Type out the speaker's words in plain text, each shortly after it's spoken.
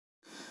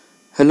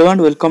Hello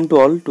and welcome to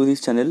all to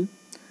this channel.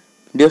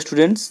 Dear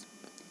students,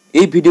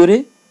 এই ভিডিওরে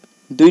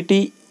দুইটি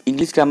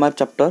English grammar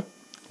chapter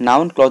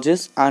noun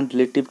clauses and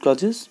relative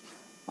clauses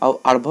ଆଉ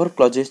adverb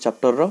clauses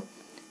চ্যাপ্ଟর ର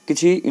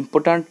କିଛି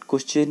important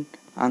question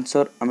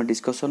answer ଆମେ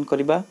discussion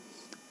କରିବା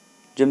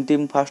ଯେମିତି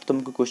ମୁଁ ଫାଷ୍ଟ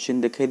ତୁମକୁ question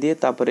ଦେଖାଇ ଦିଏ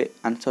ତାପରେ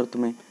answer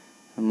ତୁମେ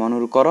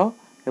ମନରୁ କର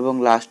ଏବଂ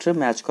ଲାଷ୍ଟ ରେ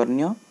ମ୍ୟାଚ୍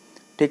କରିନିଅ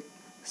ଠିକ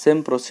सेम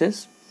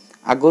प्रोसेस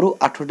आगरू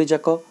 8टी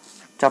जाक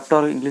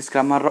चैप्टर इंग्लिश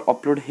ग्रामर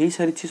अपलोड हो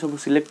सारी सब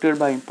सिलेक्टेड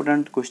बा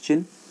इंपोर्टेंट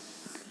क्वेश्चन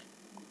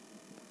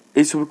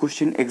ये सब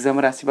क्वेश्चन एग्जाम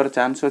रे आसीबार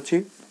चांस अछि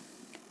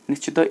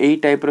निश्चित यही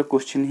टाइप रो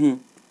क्वेश्चन ही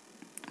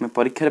मैं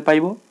परीक्षा रे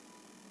पाइबो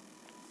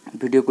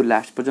वीडियो को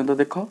लास्ट पर्यंत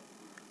देखो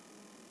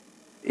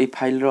ए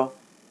फाइल रो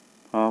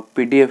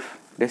पीडीएफ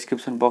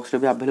डिस्क्रिप्शन बॉक्स रे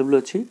भी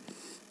अवेलेबल अछि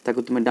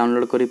ताको तुम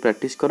डाउनलोड करी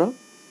प्रैक्टिस करो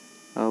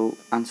आ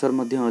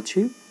आंसर मध्य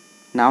अछि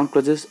noun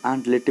clauses and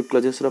relative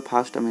clauses row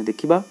fast हमें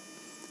देखिबा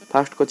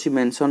fast कछि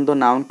mention the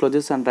noun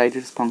clauses and right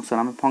its function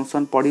हमें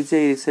फंक्शन पढी जे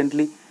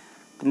रिसेंटली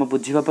तुम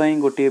बुझिबा पई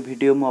गोटे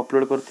वीडियो मु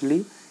upload करथिली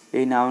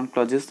a noun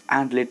clauses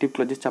and relative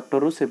clauses chapter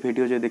रो से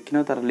वीडियो जे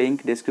देखिनो तार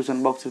लिंक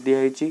डिस्क्रिप्शन बॉक्स रे दिया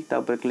हेछि ता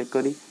ऊपर क्लिक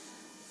करी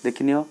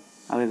देखिनियो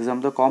आ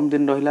एग्जाम तो कम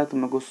दिन रहिला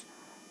तुमको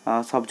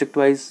सब्जेक्ट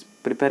वाइज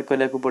प्रिपेयर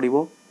करला को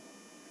पड़िबो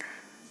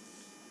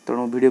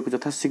तणो वीडियो को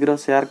यथा शीघ्र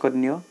शेयर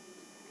करनियो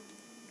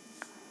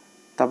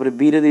तापर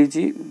बी रे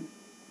देछि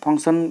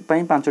फंक्शन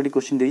पई पांचटी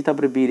क्वेश्चन देछि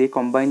तापर बी रे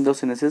combine the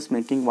sentences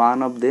making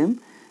one of them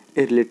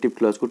a relative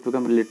clause good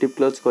प्रकार रिलेटिव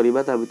क्लॉज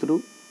करबा ता भितरु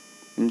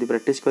एमती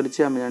प्रैक्टिस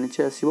करिछि हम जानि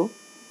छै आसीबो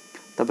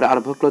तापर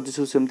adverb क्लॉज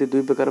सेमती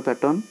दुई प्रकार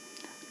pattern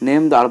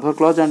name the adverb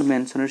clause and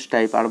mention it's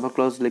type adverb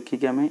clause लिखि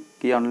के हमें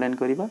कि ऑनलाइन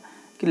करबा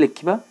कि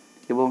लिखिबा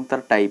एवं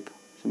तार टाइप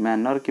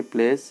मैनर कि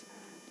प्लेस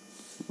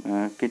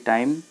कि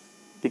टाइम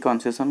कि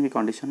कंसेशन कि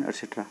कंडीशन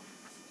एटसेट्रा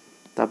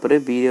तापर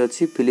बी रे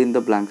अछि fill in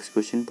the blanks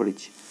question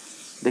पढिछि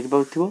देखि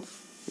पाउथिबो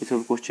ये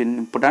सब क्वेश्चन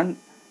इंपोर्टेंट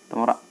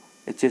तमरा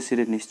एचएससी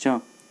रे निश्चय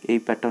ए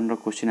पैटर्न रो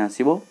क्वेश्चन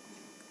आसीबो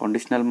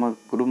कंडीशनल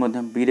गुरु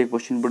मध्यम बी रे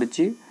क्वेश्चन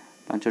पढिछि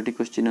पांचटी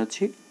क्वेश्चन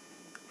अछि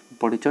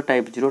पढिछ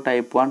टाइप 0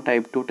 टाइप 1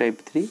 टाइप 2 टाइप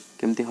 3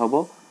 केमती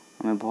हबो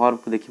हमें वर्ब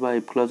को देखिबा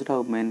if clause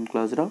row main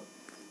clause रो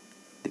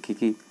देखि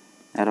कि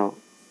यारो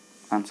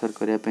आंसर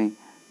करिया पई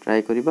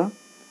ट्राई करिबा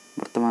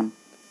वर्तमान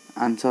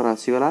answer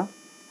आसीगला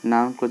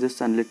noun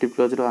clauses and relative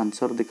clause row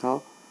answer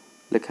दिखाओ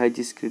लिखाई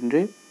छी स्क्रीन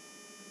रे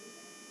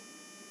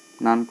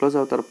नाउन क्लॉज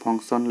और तार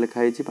फंक्शन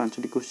लिखाई छी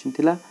पांचटी क्वेश्चन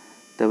थिला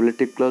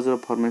रिलेटिव क्लॉज रो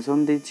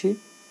फॉर्मेशन देछि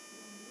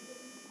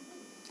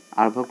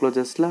adverb क्लॉज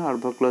असला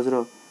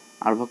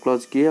adverb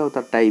क्लॉज की और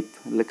तार टाइप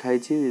लिखाई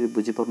छी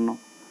बुझी परनो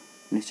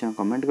निश्चय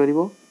कमेंट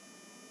करिवो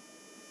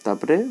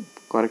तापरे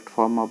correct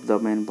form of the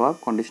main verb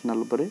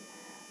conditional ऊपर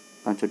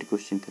पांचटी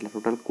क्वेश्चन थिला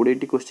टोटल 20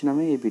 टी क्वेश्चन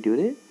हमें ये वीडियो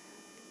रे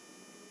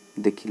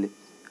देखिले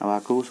अब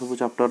आको सब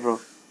चैप्टर रो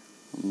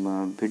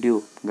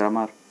वीडियो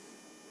ग्रामर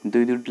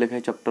दुई दुई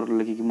लेखाई चैप्टर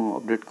लेखि कि मु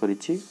अपडेट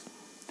करिछि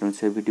तेणु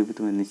से वीडियो भी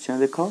तुम निश्चय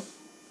देखो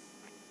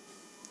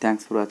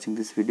thanks for watching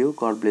this video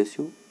God bless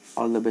you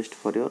all the best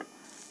for your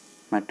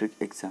matric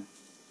exam.